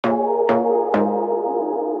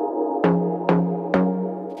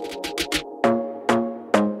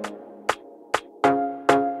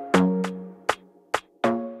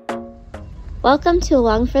Welcome to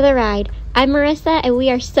Along for the Ride. I'm Marissa and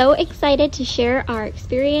we are so excited to share our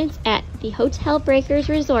experience at the Hotel Breakers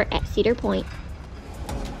Resort at Cedar Point.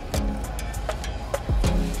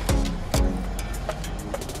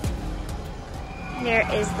 There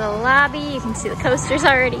is the lobby. You can see the coasters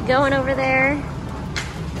already going over there.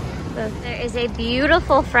 There is a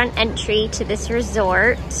beautiful front entry to this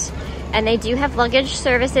resort, and they do have luggage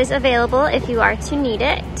services available if you are to need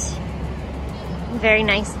it. Very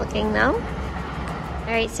nice looking though.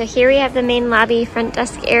 All right, so here we have the main lobby front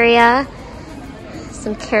desk area,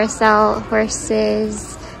 some carousel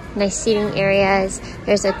horses, nice seating areas.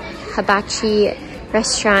 There's a hibachi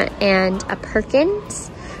restaurant and a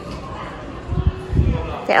Perkins.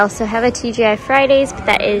 They also have a TGI Fridays, but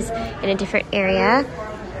that is in a different area.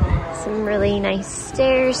 Some really nice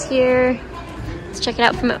stairs here. Let's check it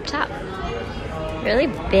out from up top. Really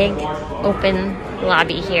big open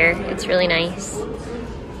lobby here. It's really nice.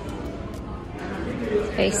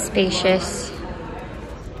 It's very spacious.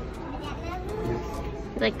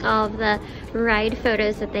 Like all of the ride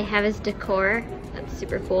photos that they have as decor. That's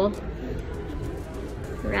super cool.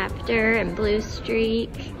 Raptor and Blue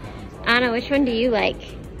Streak. Anna, which one do you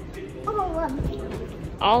like? All of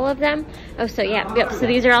them. All of them? Oh, so yeah, yep. So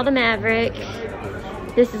these are all the Maverick.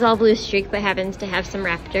 This is all Blue Streak, but happens to have some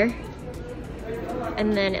Raptor.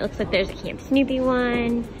 And then it looks like there's a Camp Snoopy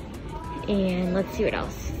one. And let's see what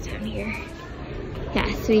else is down here. Yeah,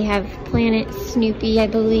 so we have Planet Snoopy, I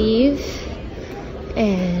believe.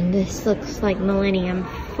 And this looks like Millennium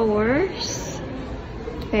Force.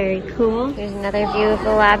 Very cool. There's another view of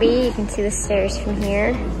the lobby. You can see the stairs from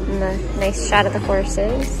here and the nice shot of the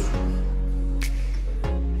horses.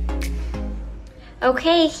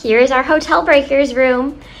 Okay, here's our Hotel Breakers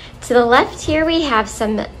room. To the left here we have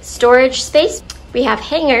some storage space. We have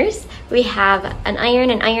hangers. We have an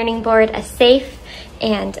ironing board, a safe,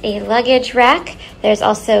 and a luggage rack. There's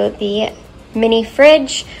also the mini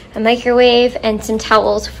fridge, a microwave, and some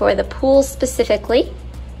towels for the pool specifically.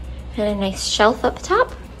 And a nice shelf up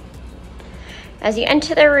top. As you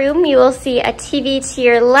enter the room, you will see a TV to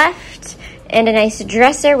your left and a nice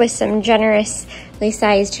dresser with some generously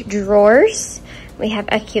sized drawers. We have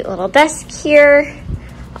a cute little desk here,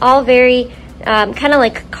 all very kind of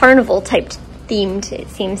like carnival type themed, it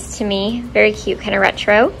seems to me. Very cute, kind of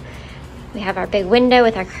retro. We have our big window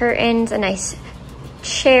with our curtains, a nice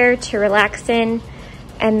chair to relax in,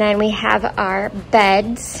 and then we have our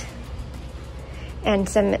beds and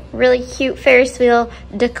some really cute Ferris wheel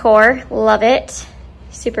decor. Love it.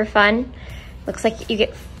 Super fun. Looks like you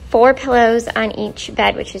get 4 pillows on each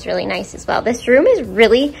bed, which is really nice as well. This room is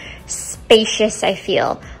really spacious, I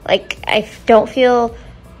feel. Like, I don't feel,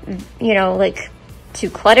 you know, like too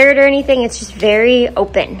cluttered or anything. It's just very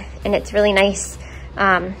open and it's really nice.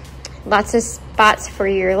 Lots of spots for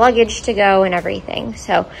your luggage to go and everything.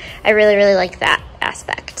 So I really, really like that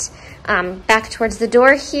aspect. Back towards the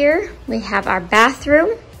door here, we have our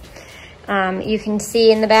bathroom. You can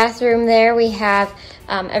see in the bathroom there, we have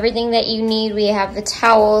everything that you need. We have the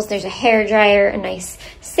towels, there's a hair dryer, a nice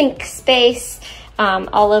sink space,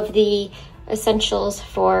 all of the essentials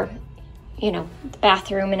for, you know, the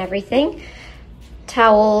bathroom and everything.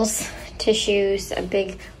 Towels, tissues, a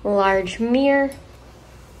big, large mirror.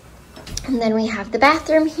 And then we have the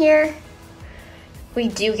bathroom here. We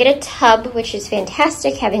do get a tub, which is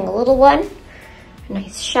fantastic, having a little one. A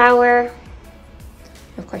nice shower.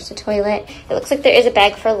 Of course, a toilet. It looks like there is a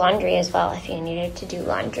bag for laundry as well if you needed to do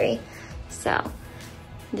laundry. So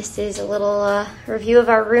this is a little review of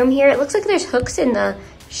our room here. It looks like there's hooks in the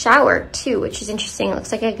shower too, which is interesting. It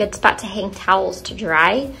looks like a good spot to hang towels to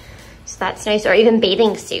dry. So that's nice, or even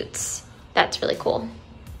bathing suits. That's really cool.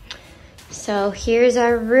 So here's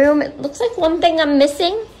our room. It looks like one thing I'm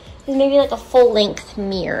missing is maybe like a full-length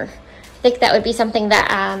mirror. I think that would be something that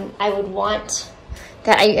I would want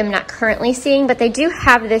that I am not currently seeing, but they do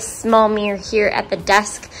have this small mirror here at the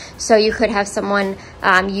desk, so you could have someone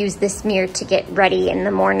use this mirror to get ready in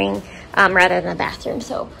the morning rather than the bathroom.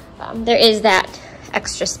 So there is that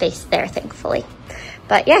extra space there, thankfully.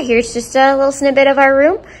 But yeah, here's just a little snippet of our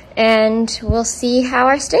room, and we'll see how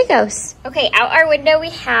our stay goes. Okay, out our window we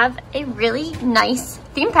have a really nice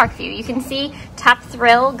theme park view. You can see Top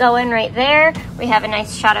Thrill going right there. We have a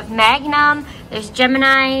nice shot of Magnum. There's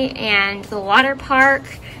Gemini and the water park.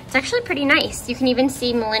 It's actually pretty nice. You can even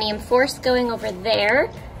see Millennium Force going over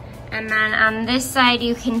there. And then on this side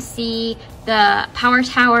you can see the Power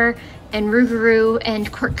Tower and Rougarou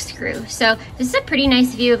and Corkscrew. So this is a pretty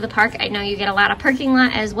nice view of the park. I know you get a lot of parking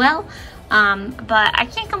lot as well, but I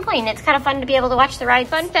can't complain. It's kind of fun to be able to watch the ride.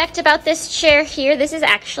 Fun fact about this chair here, this is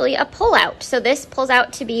actually a pull-out. So this pulls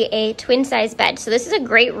out to be a twin-size bed. So this is a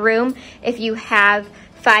great room if you have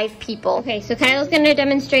 5 people. Okay, so Kyle's gonna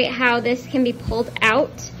demonstrate how this can be pulled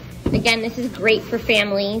out. Again, this is great for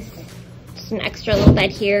families. Just an extra little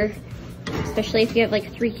bed here, especially if you have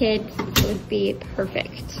like 3 kids, it would be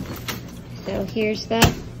perfect. So here's the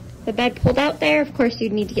bed pulled out there. Of course,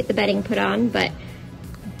 you'd need to get the bedding put on, but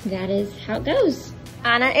that is how it goes.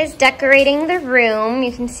 Anna is decorating the room.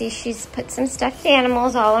 You can see she's put some stuffed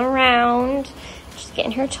animals all around. She's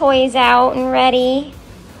getting her toys out and ready.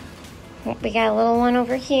 We got a little one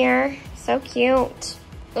over here. So cute.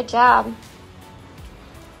 Good job.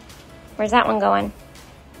 Where's that one going?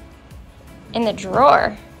 In the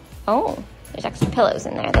drawer. Oh, there's extra pillows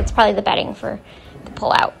in there. That's probably the bedding for the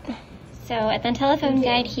pull out. So at the telephone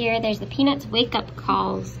guide here, there's the Peanuts wake up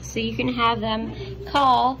calls. So you can have them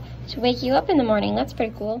call to wake you up in the morning. That's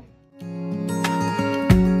pretty cool.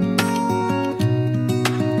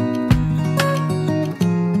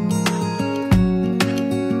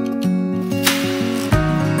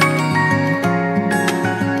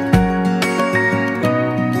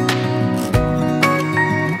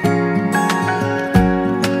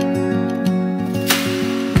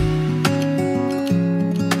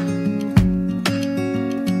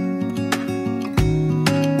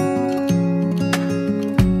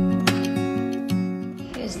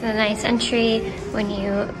 The nice entry when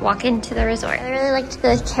you walk into the resort. I really liked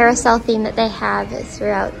the carousel theme that they have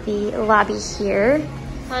throughout the lobby here.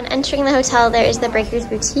 On entering the hotel, there is the Breakers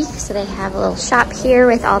Boutique. So they have a little shop here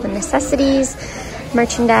with all the necessities,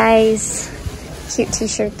 merchandise, cute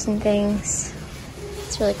t-shirts and things.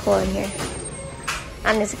 It's really cool in here.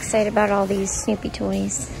 I'm just excited about all these Snoopy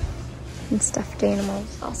toys and stuffed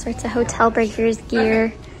animals. All sorts of Hotel Breakers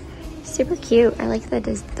gear. Super cute. I like the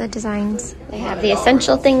designs. They have the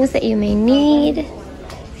essential things that you may need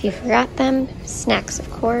if you forgot them. Snacks, of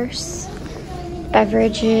course.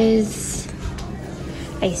 Beverages.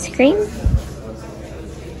 Ice cream.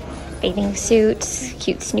 Bathing suits.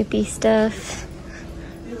 Cute Snoopy stuff.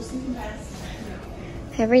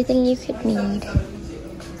 Everything you could need.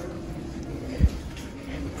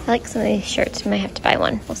 I like some of these shirts. We might have to buy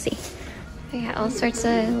one. We'll see. We got all sorts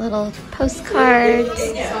of little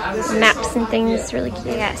postcards, maps and things, really cute.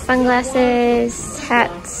 We got sunglasses,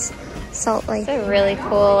 hats, salt lights. It's a really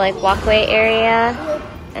cool like walkway area,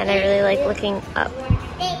 and I really like looking up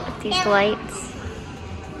at these lights.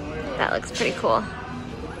 That looks pretty cool.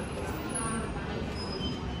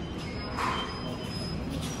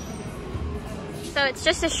 So it's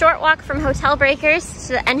just a short walk from Hotel Breakers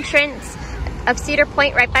to the entrance of Cedar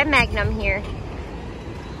Point right by Magnum here.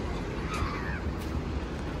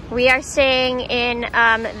 We are staying in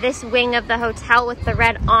this wing of the hotel with the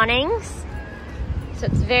red awnings, so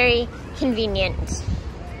it's very convenient.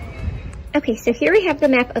 Okay, so here we have the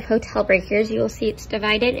map of Hotel Breakers. You will see it's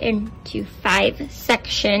divided into 5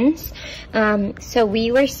 sections. So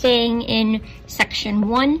we were staying in section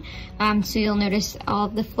 1, so you'll notice all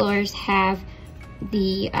of the floors have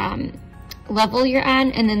the level you're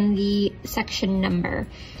on and then the section number.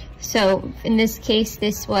 So in this case,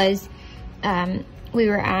 this was we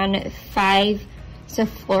were on 5, so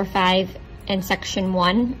floor 5 and section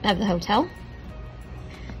 1 of the hotel.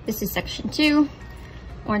 This is section 2.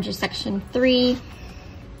 Orange is section 3.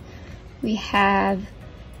 We have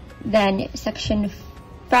then section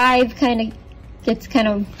 5 gets kind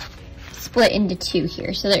of split into 2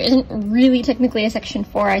 here. So there isn't really technically a section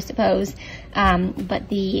 4, I suppose, but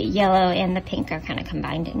the yellow and the pink are kind of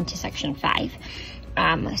combined into section 5.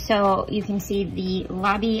 So you can see the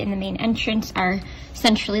lobby and the main entrance are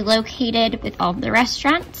centrally located with all of the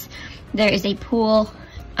restaurants. There is a pool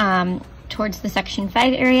towards the section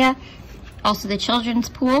 5 area, also the children's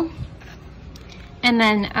pool. And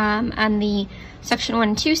then on the section 1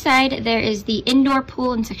 and 2 side, there is the indoor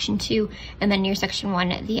pool in section 2, and then near section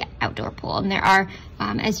 1, the outdoor pool. And there are,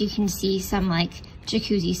 as you can see, some like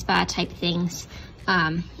jacuzzi spa type things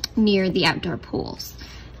near the outdoor pools.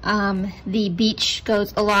 The beach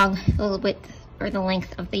goes along the width or the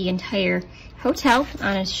length of the entire hotel.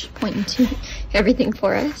 Anna's pointing to everything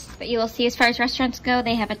for us. But you will see, as far as restaurants go,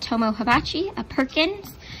 they have a Tomo Hibachi, a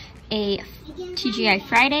Perkins, a TGI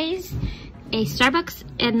Fridays, a Starbucks,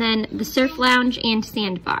 and then the Surf Lounge and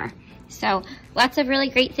Sandbar. So lots of really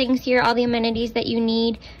great things here, all the amenities that you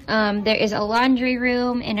need. There is a laundry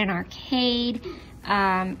room and an arcade,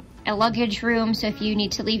 a luggage room, so if you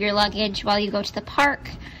need to leave your luggage while you go to the park.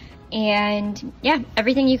 And yeah,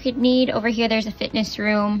 everything you could need. Over here there's a fitness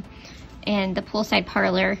room and the poolside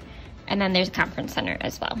parlor, and then there's a conference center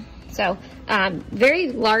as well. So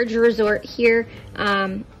very large resort here,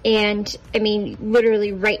 and I mean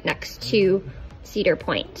literally right next to Cedar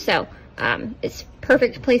Point. So it's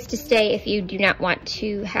perfect place to stay if you do not want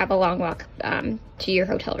to have a long walk to your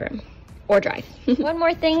hotel room or drive. One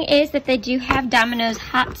more thing is that they do have Domino's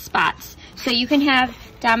hot spots. So you can have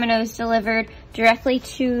Domino's delivered directly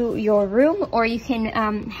to your room, or you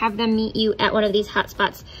can have them meet you at one of these hot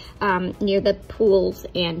spots near the pools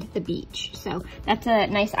and the beach. So that's a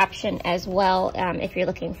nice option as well if you're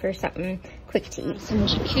looking for something quick to eat. Some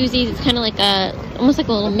jacuzzis, it's kind of like almost like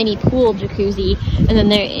a little mini pool jacuzzi, and then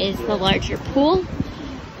there is the larger pool,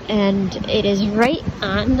 and it is right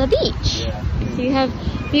on the beach. So you have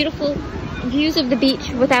beautiful views of the beach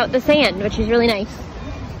without the sand, which is really nice.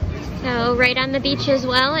 So right on the beach as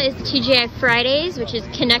well is the TGI Fridays, which is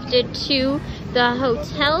connected to the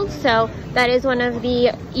hotel. So that is one of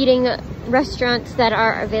the eating restaurants that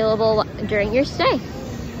are available during your stay.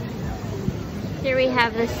 Here we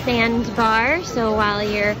have the sandbar. So while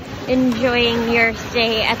you're enjoying your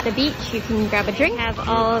stay at the beach, you can grab a drink. Have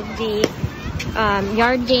all of the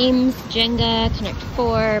yard games, Jenga, Connect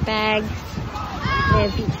 4, bags. They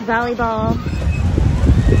have beach volleyball.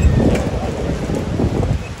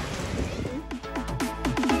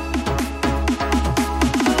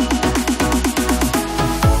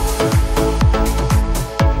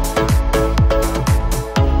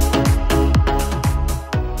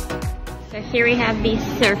 Here we have the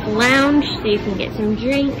surf lounge, so you can get some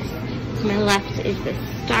drinks. To my left is the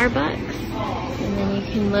Starbucks, and then you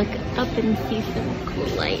can look up and see some cool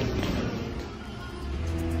lights.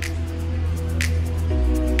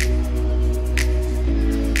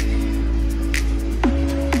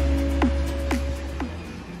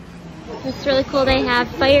 It's really cool. They have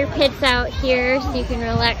fire pits out here, so you can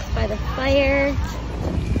relax by the fire.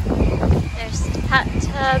 There's hot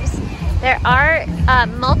tubs. There are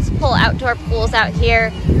multiple outdoor pools out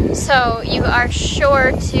here, so you are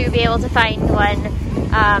sure to be able to find one,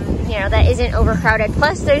 you know, that isn't overcrowded.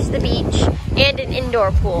 Plus, there's the beach and an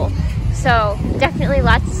indoor pool, so definitely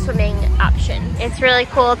lots of swimming options. It's really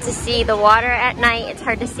cool to see the water at night. It's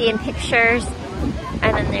hard to see in pictures.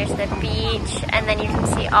 And then there's the beach, and then you can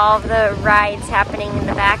see all of the rides happening in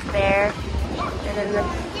the back there, and then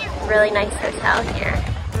the really nice hotel here.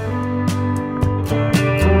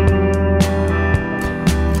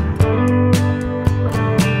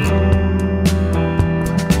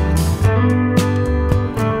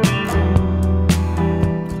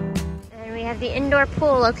 The indoor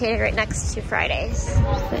pool located right next to Fridays.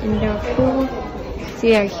 There's the indoor pool. See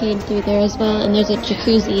the arcade through there as well, and there's a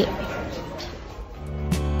jacuzzi.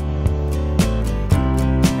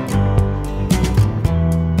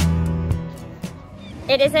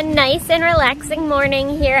 It is a nice and relaxing morning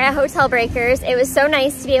here at Hotel Breakers. It was so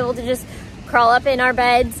nice to be able to just crawl up in our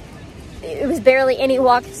beds. It was barely any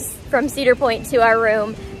walk from Cedar Point to our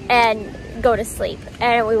room and go to sleep.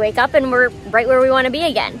 And we wake up and we're right where we want to be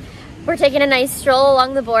again. We're taking a nice stroll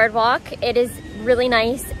along the boardwalk. It is really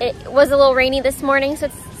nice. It was a little rainy this morning, so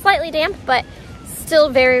it's slightly damp, but still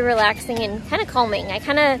very relaxing and kind of calming. I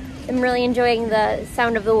kind of am really enjoying the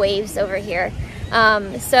sound of the waves over here.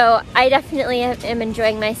 So I definitely am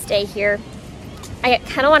enjoying my stay here. I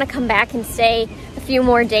kind of want to come back and stay a few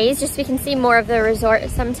more days just so we can see more of the resort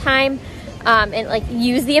sometime, and like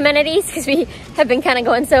use the amenities, because we have been kind of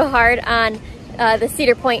going so hard on the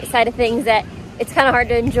Cedar Point side of things that it's kind of hard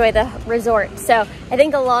to enjoy the resort. So I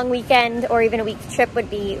think a long weekend or even a week trip would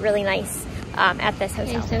be really nice at this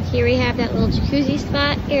hotel. Okay, so here we have that little jacuzzi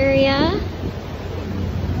spot area.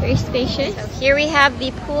 Very spacious. So here we have the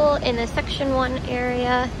pool in the section 1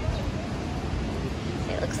 area.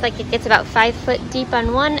 It looks like it gets about 5 foot deep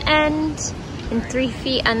on one end and 3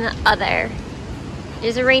 feet on the other. It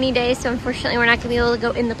is a rainy day, so unfortunately we're not gonna be able to go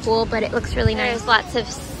in the pool, but it looks really nice. There's lots of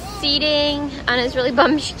seating. Anna's really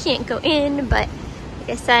bummed she can't go in, but like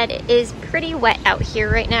I said, it is pretty wet out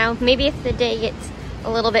here right now. Maybe if the day gets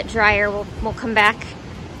a little bit drier, we'll come back,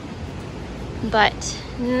 but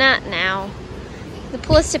not now. The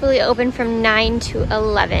pool is typically open from 9 to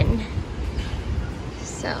 11.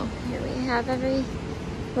 So here we have every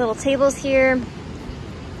little tables here. You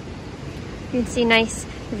can see nice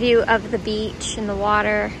view of the beach and the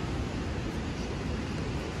water.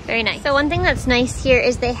 Very nice. So one thing that's nice here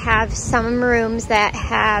is they have some rooms that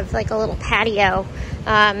have like a little patio.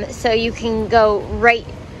 So you can go right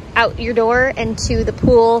out your door and to the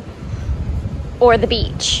pool or the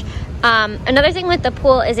beach. Another thing with the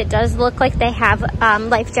pool is it does look like they have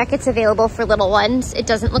life jackets available for little ones. It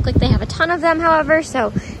doesn't look like they have a ton of them, however, so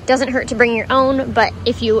it doesn't hurt to bring your own, but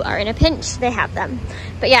if you are in a pinch, they have them.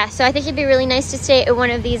 But yeah, so I think it'd be really nice to stay at one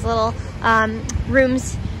of these little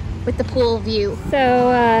rooms with the pool view.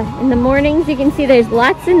 So in the mornings you can see there's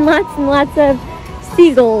lots and lots and lots of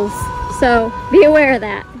seagulls. So be aware of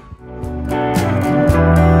that.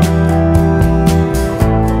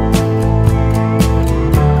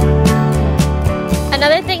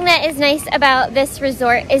 Another thing that is nice about this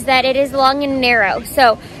resort is that it is long and narrow.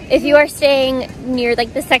 So if you are staying near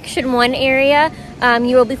like the section 1 area,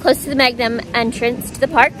 you will be close to the Magnum entrance to the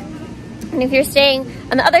park. And if you're staying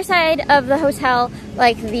on the other side of the hotel,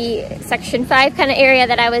 like the section 5 kind of area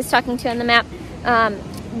that I was talking to on the map,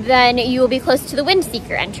 then you will be close to the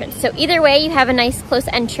Windseeker entrance. So either way, you have a nice close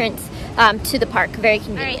entrance to the park, very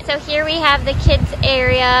convenient. All right, so here we have the kids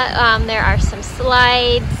area. There are some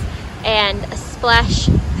slides and a splash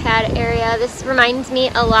pad area. This reminds me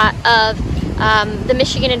a lot of the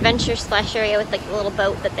Michigan Adventure splash area with like the little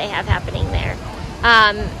boat that they have happening there.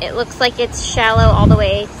 It looks like it's shallow all the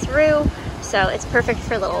way through, so it's perfect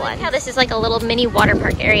for little ones. How this is like a little mini water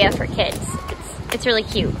park area for kids. It's really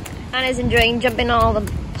cute. Anna's enjoying jumping all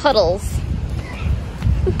the puddles.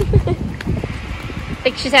 I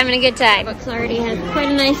think she's having a good time. Starbucks already has quite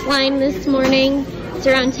a nice line this morning. It's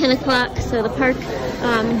around 10 o'clock, so the park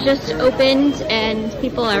just opened and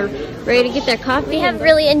people are ready to get their coffee. We have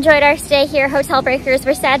really enjoyed our stay here, Hotel Breakers.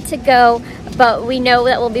 We're sad to go, but we know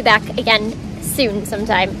that we'll be back again soon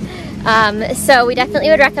sometime. So we definitely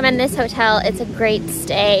would recommend this hotel. It's a great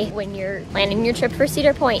stay when you're planning your trip for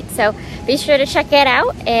Cedar Point. So be sure to check it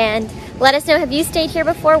out and let us know, have you stayed here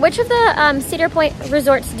before? Which of the Cedar Point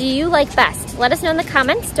resorts do you like best? Let us know in the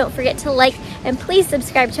comments. Don't forget to like and please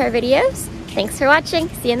subscribe to our videos. Thanks for watching.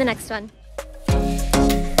 See you in the next one.